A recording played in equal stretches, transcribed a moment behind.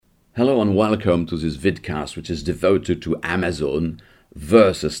Hello and welcome to this vidcast which is devoted to Amazon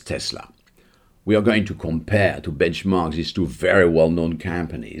versus Tesla. We are going to compare, to benchmark these two very well-known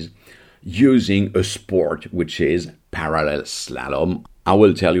companies using a sport which is parallel slalom. I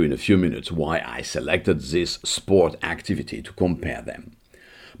will tell you in a few minutes why I selected this sport activity to compare them.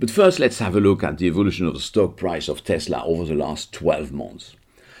 But first, let's have a look at the evolution of the stock price of Tesla over the last 12 months.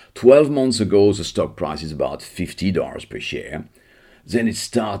 12 months ago, the stock price is about $50 per share. Then it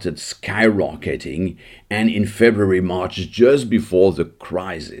started skyrocketing, and in February, March, just before the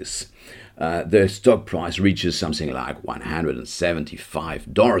crisis, the stock price reaches something like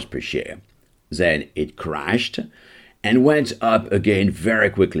 $175 per share. Then it crashed and went up again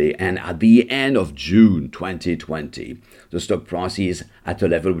very quickly, and at the end of June 2020, the stock price is at a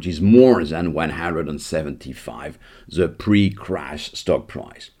level which is more than 175, the pre-crash stock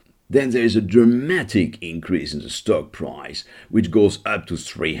price. Then there is a dramatic increase in the stock price, which goes up to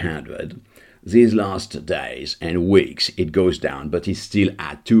 300. These last days and weeks, it goes down, but it's still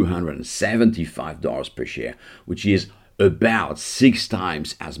at $275 per share, which is about 6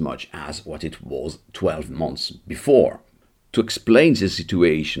 times as much as what it was 12 months before. To explain the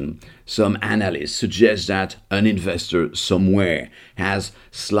situation, some analysts suggest that an investor somewhere has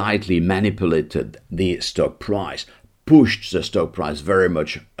slightly manipulated the stock price, pushed the stock price very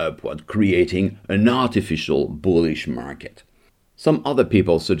much upward, creating an artificial bullish market. Some other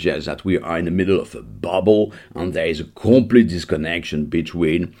people suggest that we are in the middle of a bubble and there is a complete disconnection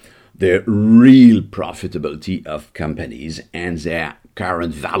between the real profitability of companies and their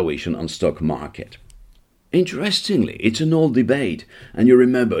current valuation on stock market. Interestingly, it's an old debate, and you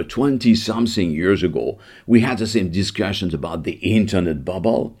remember 20-something years ago, we had the same discussions about the internet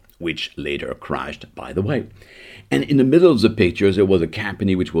bubble, which later crashed, by the way. And in the middle of the picture, there was a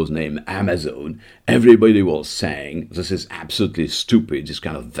company which was named Amazon. Everybody was saying, this is absolutely stupid, this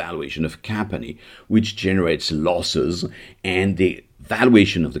kind of valuation of a company, which generates losses, and the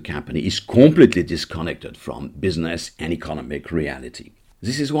valuation of the company is completely disconnected from business and economic reality.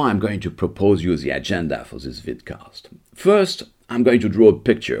 This is why I'm going to propose you the agenda for this vidcast. First, I'm going to draw a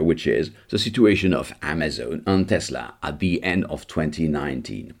picture, which is the situation of Amazon and Tesla at the end of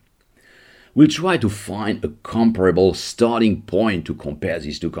 2019. We'll try to find a comparable starting point to compare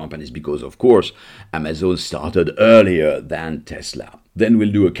these two companies because, of course, Amazon started earlier than Tesla. Then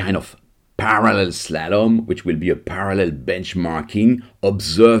we'll do a kind of parallel slalom, which will be a parallel benchmarking,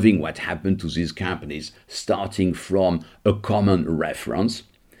 observing what happened to these companies starting from a common reference.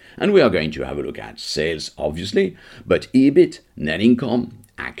 And we are going to have a look at sales, obviously, but EBIT, net income,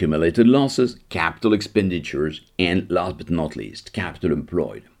 accumulated losses, capital expenditures, and last but not least, capital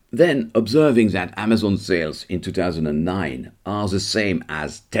employed. Then, observing that Amazon sales in 2009 are the same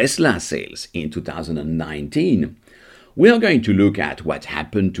as Tesla sales in 2019, we are going to look at what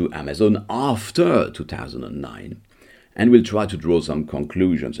happened to Amazon after 2009, and we'll try to draw some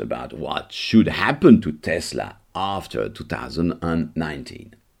conclusions about what should happen to Tesla after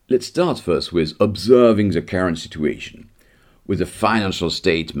 2019. Let's start first with observing the current situation, with the financial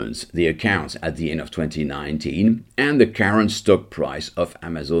statements, the accounts at the end of 2019, and the current stock price of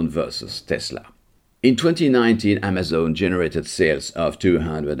Amazon versus Tesla. In 2019, Amazon generated sales of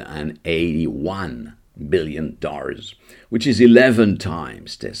 $281 billion, which is 11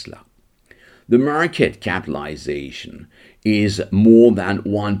 times Tesla. The market capitalization is more than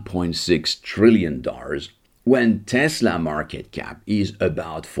 $1.6 trillion, when Tesla market cap is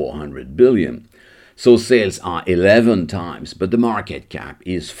about $400 billion. So sales are 11 times, but the market cap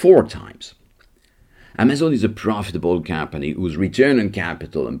is 4 times. Amazon is a profitable company whose return on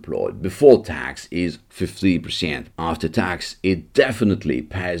capital employed before tax is 50%. After tax, it definitely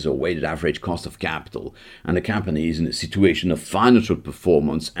pays a weighted average cost of capital, and the company is in a situation of financial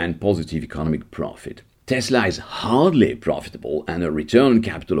performance and positive economic profit. Tesla is hardly profitable, and a return on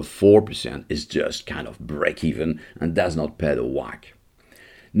capital of 4% is just kind of break-even and does not pay the whack.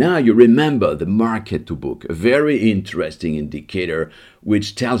 Now you remember the market to book, a very interesting indicator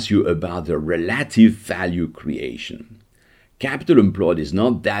which tells you about the relative value creation. Capital employed is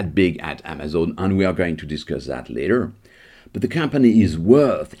not that big at Amazon, and we are going to discuss that later. But the company is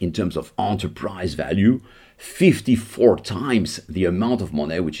worth, in terms of enterprise value, 54 times the amount of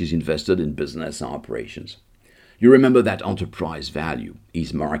money which is invested in business operations. You remember that enterprise value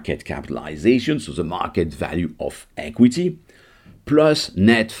is market capitalization, so the market value of equity, plus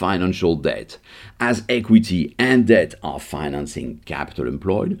net financial debt. As equity and debt are financing capital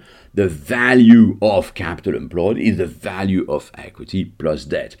employed, the value of capital employed is the value of equity plus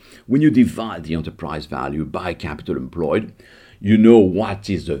debt. When you divide the enterprise value by capital employed, you know what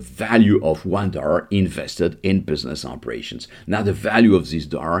is the value of $1 invested in business operations. Now the value of this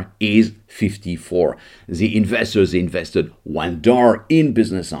dollar is 54. The investors invested $1 in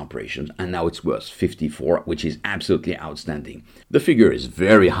business operations and now it's worth 54, which is absolutely outstanding. The figure is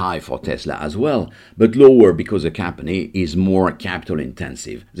very high for Tesla as well, but lower because the company is more capital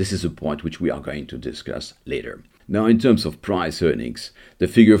intensive. This is a point which we are going to discuss later. Now, in terms of price earnings, the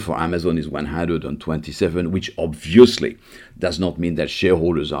figure for Amazon is 127, which obviously does not mean that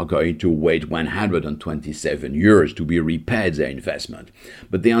shareholders are going to wait 127 years to be repaid their investment.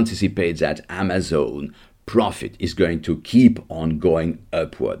 But they anticipate that Amazon profit is going to keep on going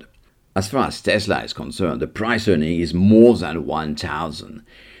upward. As far as Tesla is concerned, the price earning is more than 1,000.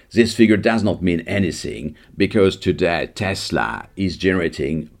 This figure does not mean anything because today Tesla is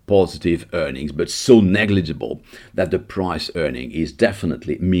generating positive earnings, but so negligible that the price earning is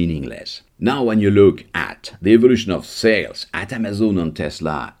definitely meaningless. Now, when you look at the evolution of sales at Amazon and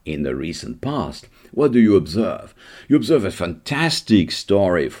Tesla in the recent past, what do you observe? You observe a fantastic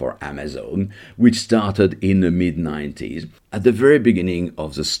story for Amazon, which started in the mid-90s. At the very beginning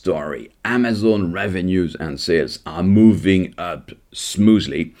of the story, Amazon revenues and sales are moving up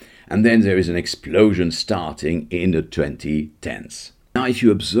smoothly, and then there is an explosion starting in the 2010s. Now, if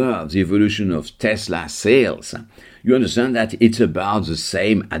you observe the evolution of Tesla sales, you understand that it's about the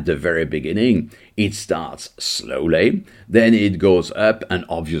same at the very beginning. It starts slowly, then it goes up, and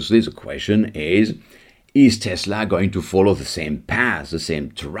obviously the question is Tesla going to follow the same path, the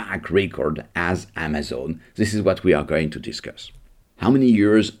same track record as Amazon? This is what we are going to discuss. How many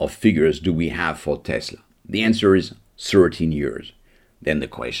years of figures do we have for Tesla? The answer is 13 years. Then the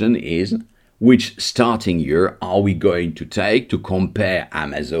question is, which starting year are we going to take to compare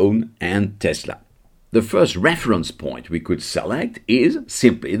Amazon and Tesla? The first reference point we could select is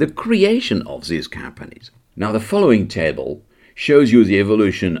simply the creation of these companies. Now, the following table shows you the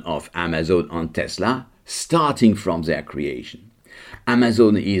evolution of Amazon and Tesla starting from their creation.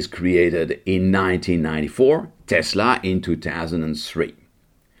 Amazon is created in 1994, Tesla in 2003.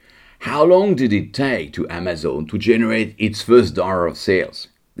 How long did it take to Amazon to generate its first dollar of sales?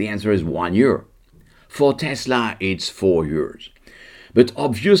 The answer is 1 year. For Tesla, it's 4 years. But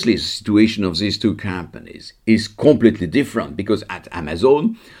obviously, the situation of these two companies is completely different because at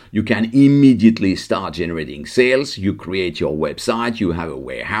Amazon, you can immediately start generating sales. You create your website, you have a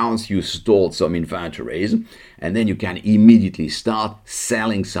warehouse, you store some inventories, and then you can immediately start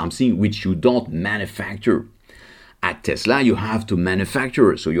selling something which you don't manufacture. At Tesla, you have to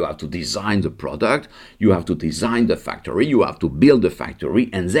manufacture, so you have to design the product, you have to design the factory, you have to build the factory,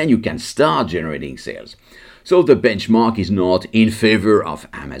 and then you can start generating sales. So the benchmark is not in favor of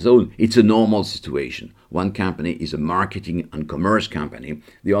Amazon. It's a normal situation. One company is a marketing and commerce company.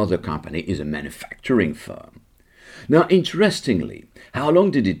 The other company is a manufacturing firm. Now, interestingly, how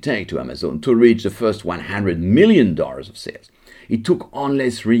long did it take to Amazon to reach the first $100 million of sales? It took only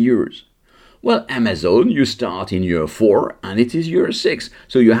 3 years. Well, Amazon, you start in year 4 and it is year 6.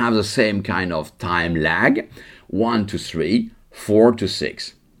 So you have the same kind of time lag, 1 to 3, 4 to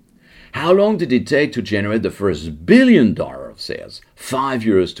 6. How long did it take to generate the first $1 billion of sales? 5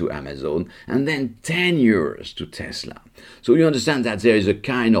 years to Amazon and then 10 years to Tesla. So you understand that there is a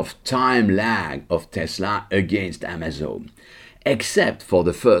kind of time lag of Tesla against Amazon, except for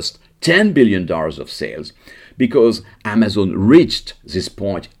the first $10 billion of sales, because Amazon reached this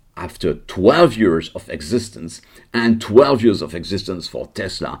point after 12 years of existence and 12 years of existence for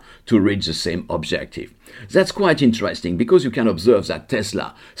Tesla to reach the same objective. That's quite interesting because you can observe that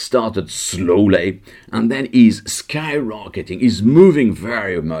Tesla started slowly and then is skyrocketing, is moving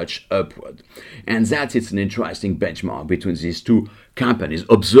very much upward. And that is an interesting benchmark between these two companies,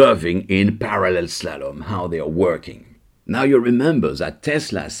 observing in parallel slalom how they are working. Now you remember that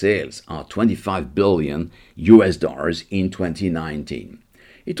Tesla sales are $25 billion in 2019.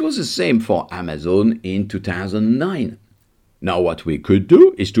 It was the same for Amazon in 2009. Now what we could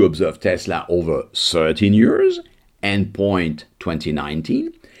do is to observe Tesla over 13 years, endpoint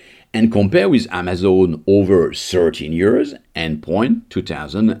 2019, and compare with Amazon over 13 years, endpoint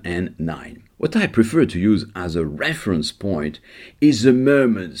 2009. What I prefer to use as a reference point is the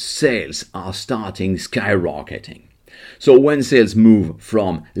moment sales are starting skyrocketing. So when sales move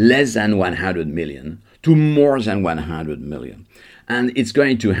from less than 100 million to more than 100 million. And it's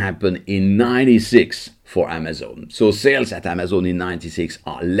going to happen in 96 for Amazon. So sales at Amazon in 96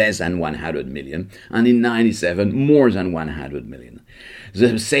 are less than 100 million, and in 97 more than 100 million.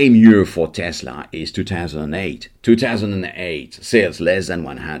 The same year for Tesla is 2008. 2008 sales less than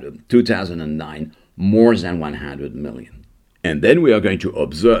 100. 2009 more than 100 million. And then we are going to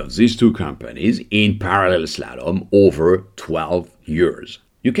observe these two companies in parallel slalom over 12 years.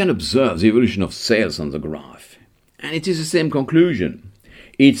 You can observe the evolution of sales on the graph, and it is the same conclusion.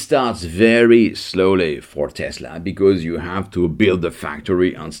 It starts very slowly for Tesla because you have to build the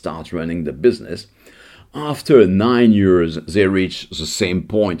factory and start running the business. After 9 years, they reach the same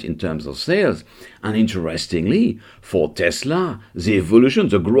point in terms of sales. And interestingly, for Tesla, the evolution,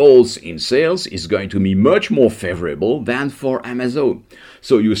 the growth in sales is going to be much more favorable than for Amazon.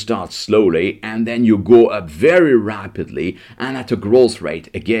 So you start slowly and then you go up very rapidly and at a growth rate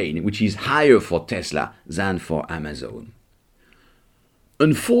again, which is higher for Tesla than for Amazon.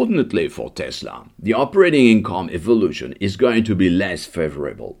 Unfortunately for Tesla, the operating income evolution is going to be less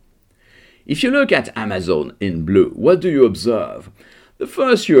favorable. If you look at Amazon in blue, what do you observe? The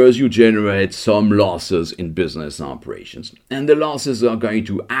first years you generate some losses in business operations, and the losses are going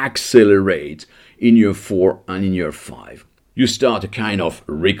to accelerate in year 4 and in year 5. You start a kind of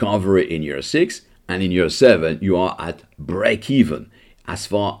recovery in year 6, and in year 7 you are at break-even as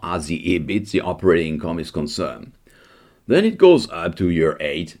far as the EBIT, the operating income, is concerned. Then it goes up to year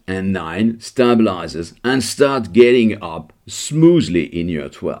 8 and 9, stabilizes, and starts getting up smoothly in year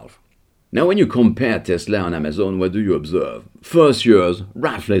 12. Now, when you compare Tesla and Amazon, what do you observe? First years,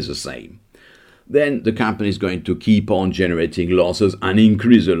 roughly the same. Then the company is going to keep on generating losses and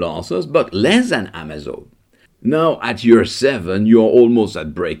increase the losses, but less than Amazon. Now, at year 7, you're almost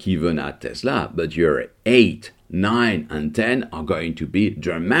at break-even at Tesla, but year 8, 9, and 10 are going to be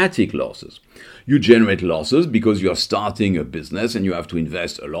dramatic losses. You generate losses because you're starting a business and you have to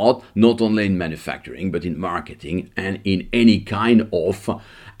invest a lot, not only in manufacturing, but in marketing and in any kind of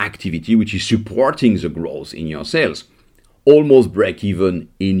activity which is supporting the growth in your sales. Almost break even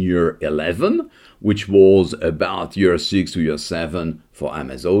in year 11, which was about year 6 to year 7 for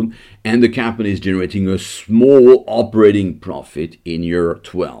Amazon, and the company is generating a small operating profit in year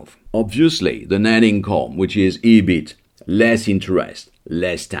 12. Obviously, the net income, which is EBIT, less interest,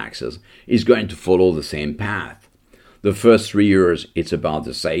 less taxes, is going to follow the same path. The first 3 years, it's about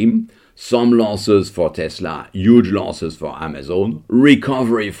the same. Some losses for Tesla, huge losses for Amazon,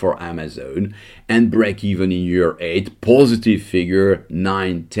 recovery for Amazon, and break even in year 8, positive figure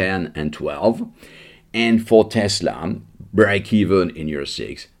 9, 10, and 12. And for Tesla, break even in year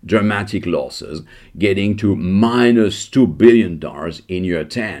 6, dramatic losses, getting to minus $2 billion in year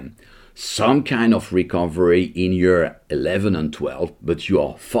 10. Some kind of recovery in year 11 and 12, but you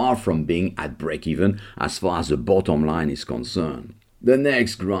are far from being at break even as far as the bottom line is concerned. The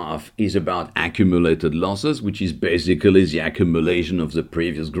next graph is about accumulated losses, which is basically the accumulation of the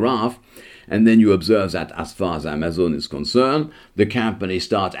previous graph. And then you observe that as far as Amazon is concerned, the company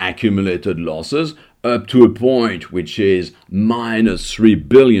starts accumulated losses up to a point which is minus $3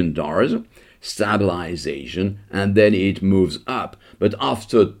 billion, stabilization, and then it moves up. But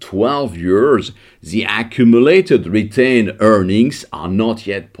after 12 years, the accumulated retained earnings are not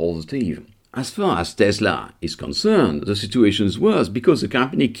yet positive. As far as Tesla is concerned, the situation is worse because the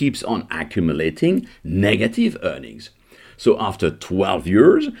company keeps on accumulating negative earnings. So after 12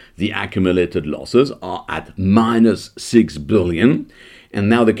 years, the accumulated losses are at minus $6 billion, and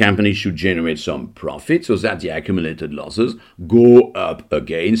now the company should generate some profit so that the accumulated losses go up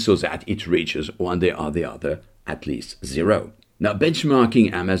again so that it reaches one day or the other at least zero. Now,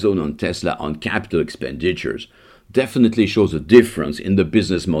 benchmarking Amazon and Tesla on capital expenditures definitely shows a difference in the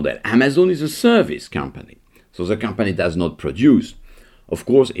business model. Amazon is a service company, so the company does not produce. Of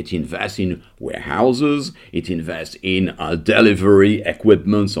course, it invests in warehouses, it invests in delivery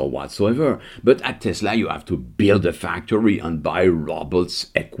equipment or whatsoever. But at Tesla, you have to build a factory and buy robots,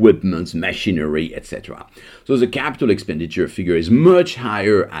 equipment, machinery, etc. So the capital expenditure figure is much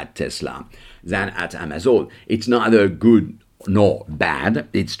higher at Tesla than at Amazon. It's neither good nor bad,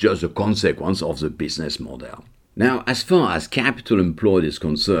 it's just a consequence of the business model. Now, as far as capital employed is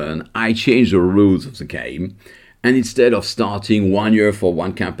concerned, I changed the rules of the game, and instead of starting 1 year for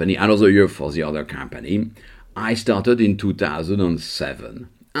one company, another year for the other company, I started in 2007.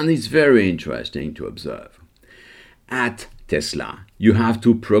 And it's very interesting to observe. At Tesla, you have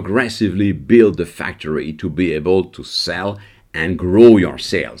to progressively build the factory to be able to sell and grow your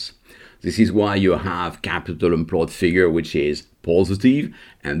sales. This is why you have capital employed figure which is positive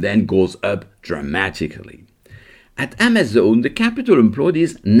and then goes up dramatically. At Amazon, the capital employed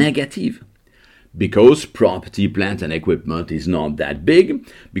is negative because property, plant, and equipment is not that big,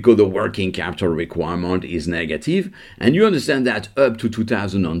 because the working capital requirement is negative, and you understand that up to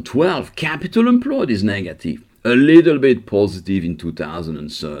 2012, capital employed is negative. a little bit positive in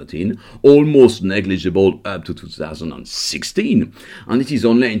 2013, almost negligible up to 2016, and it is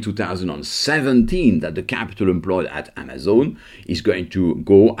only in 2017 that the capital employed at Amazon is going to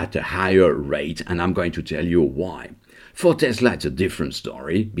go at a higher rate, and I'm going to tell you why. For Tesla, it's a different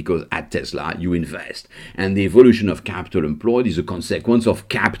story, because at Tesla, you invest, and the evolution of capital employed is a consequence of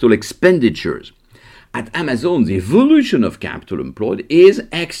capital expenditures. At Amazon, the evolution of capital employed is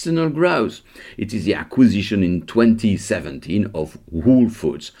external growth. It is the acquisition in 2017 of Whole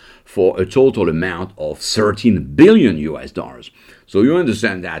Foods for a total amount of $13 billion US. So you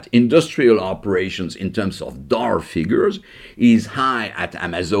understand that industrial operations in terms of dollar figures is high at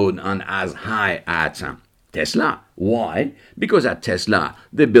Amazon and as high at Tesla. Why? Because at Tesla,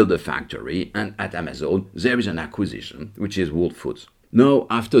 they build a factory, and at Amazon, there is an acquisition, which is Whole Foods. Now,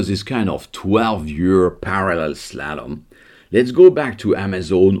 after this kind of 12-year parallel slalom, let's go back to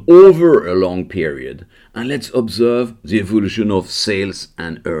Amazon over a long period, and let's observe the evolution of sales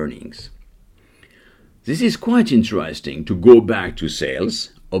and earnings. This is quite interesting to go back to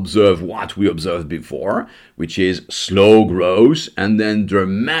sales, observe what we observed before, which is slow growth and then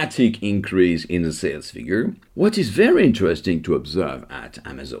dramatic increase in the sales figure. What is very interesting to observe at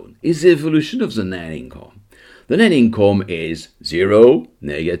Amazon is the evolution of the net income. The net income is 0,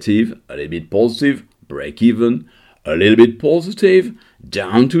 negative, a little bit positive, break even, a little bit positive,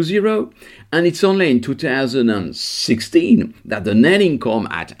 down to 0, and it's only in 2016 that the net income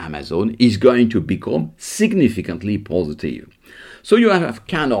at Amazon is going to become significantly positive. So you have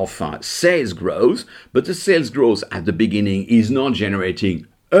kind of sales growth, but the sales growth at the beginning is not generating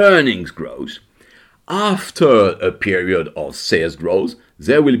earnings growth. After a period of sales growth,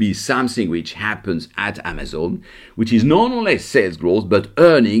 there will be something which happens at Amazon, which is not only sales growth, but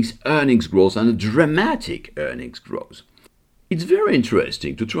earnings growth, and a dramatic earnings growth. It's very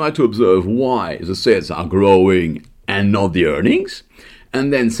interesting to try to observe why the sales are growing and not the earnings,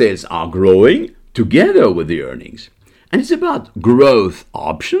 and then sales are growing together with the earnings. And it's about growth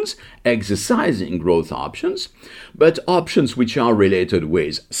options, exercising growth options, but options which are related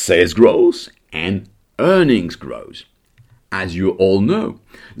with sales growth and earnings growth. As you all know,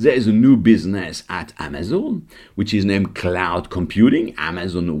 there is a new business at Amazon, which is named cloud computing,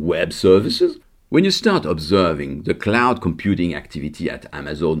 Amazon Web Services. When you start observing the cloud computing activity at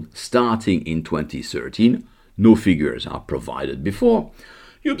Amazon starting in 2013, no figures are provided before.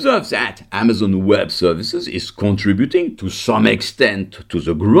 You observe that Amazon Web Services is contributing to some extent to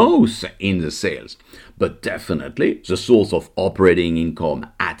the growth in the sales. But definitely, the source of operating income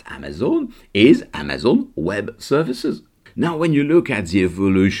at Amazon is Amazon Web Services. Now, when you look at the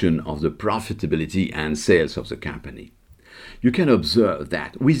evolution of the profitability and sales of the company, you can observe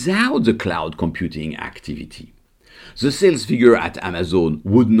that without the cloud computing activity, the sales figure at Amazon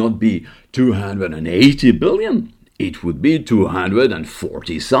would not be 280 billion. It would be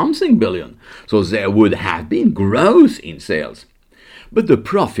 240-something billion. So there would have been growth in sales. But the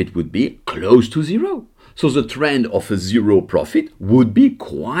profit would be close to 0. So the trend of a 0 profit would be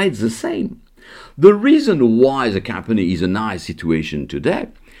quite the same. The reason why the company is in a nice situation today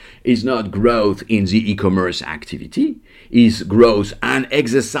is not growth in the e-commerce activity, is growth and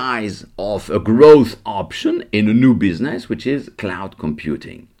exercise of a growth option in a new business, which is cloud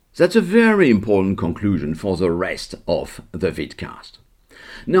computing. That's a very important conclusion for the rest of the vidcast.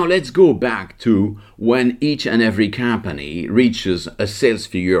 Now let's go back to when each and every company reaches a sales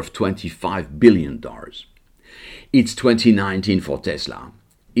figure of $25 billion. It's 2019 for Tesla.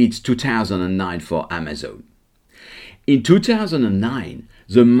 It's 2009 for Amazon. In 2009,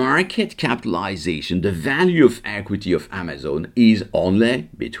 the market capitalization, the value of equity of Amazon is only,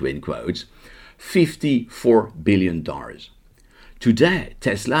 between quotes, $54 billion. Today,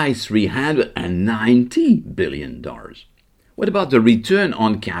 Tesla is $390 billion. What about the return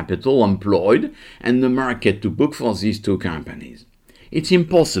on capital employed and the market to book for these two companies? It's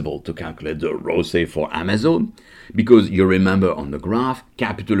impossible to calculate the ROCE for Amazon because you remember on the graph,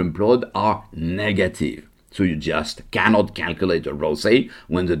 capital employed are negative. So you just cannot calculate a ROCE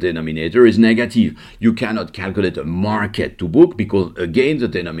when the denominator is negative. You cannot calculate a market to book because, again, the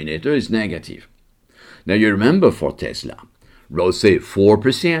denominator is negative. Now you remember for Tesla, ROCE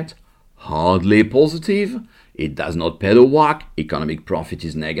 4%, hardly positive. It does not pay the WACC. Economic profit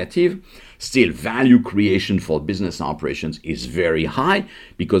is negative. Still, value creation for business operations is very high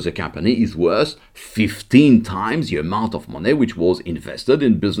because the company is worth 15 times the amount of money which was invested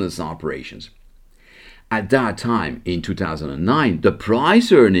in business operations. At that time, in 2009, the price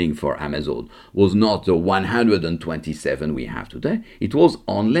earning for Amazon was not the 127 we have today. It was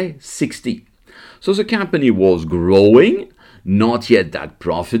only 60. So the company was growing, not yet that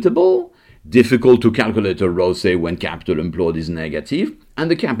profitable, Difficult to calculate a ROCE when capital employed is negative,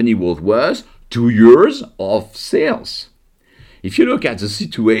 and the company was worth 2 years of sales. If you look at the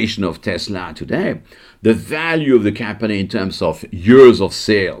situation of Tesla today, the value of the company in terms of years of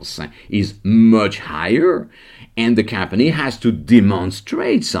sales is much higher, and the company has to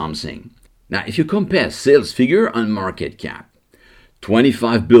demonstrate something. Now, if you compare sales figure and market cap,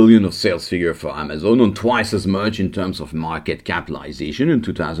 25 billion of sales figure for Amazon and twice as much in terms of market capitalization in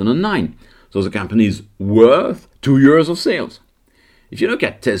 2009. So the company is worth 2 years of sales. If you look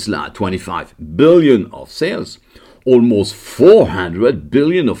at Tesla, 25 billion of sales, almost 400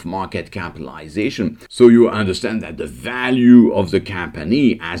 billion of market capitalization. So you understand that the value of the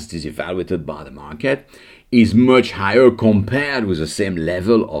company, as it is evaluated by the market, is much higher compared with the same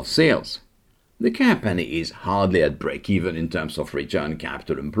level of sales. The company is hardly at break-even in terms of return on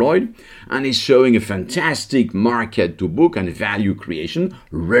capital employed and is showing a fantastic market to book and value creation,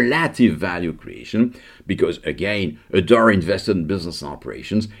 relative value creation, because again, $1 invested in business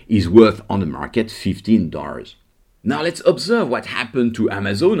operations is worth on the market $15. Now let's observe what happened to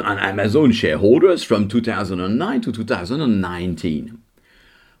Amazon and Amazon shareholders from 2009 to 2019.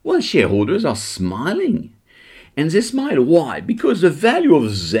 Well, shareholders are smiling. And they smile. Why? Because the value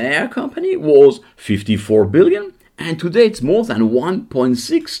of their company was $54 billion, and today it's more than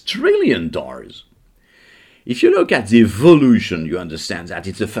 $1.6 trillion. If you look at the evolution, you understand that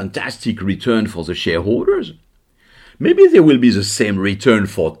it's a fantastic return for the shareholders. Maybe there will be the same return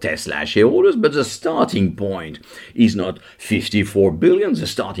for Tesla shareholders, but the starting point is not 54 billion. The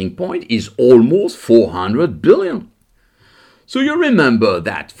starting point is almost 400 billion. So you remember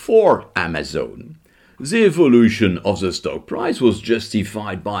that for Amazon, the evolution of the stock price was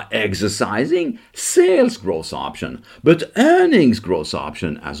justified by exercising sales growth option, but earnings growth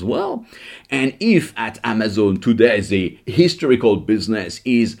option as well. And if at Amazon today the historical business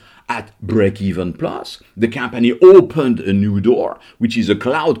is at break-even plus, the company opened a new door, which is a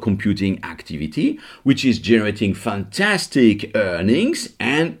cloud computing activity, which is generating fantastic earnings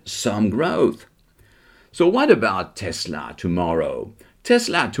and some growth. So what about Tesla tomorrow?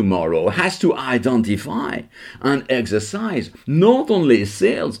 Tesla tomorrow has to identify and exercise not only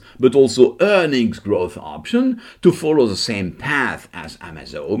sales but also earnings growth option to follow the same path as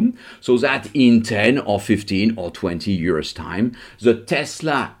Amazon, so that in 10 or 15 or 20 years' time, the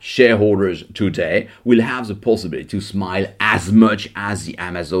Tesla shareholders today will have the possibility to smile as much as the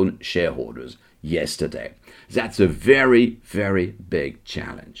Amazon shareholders yesterday. That's a very, very big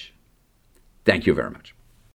challenge. Thank you very much.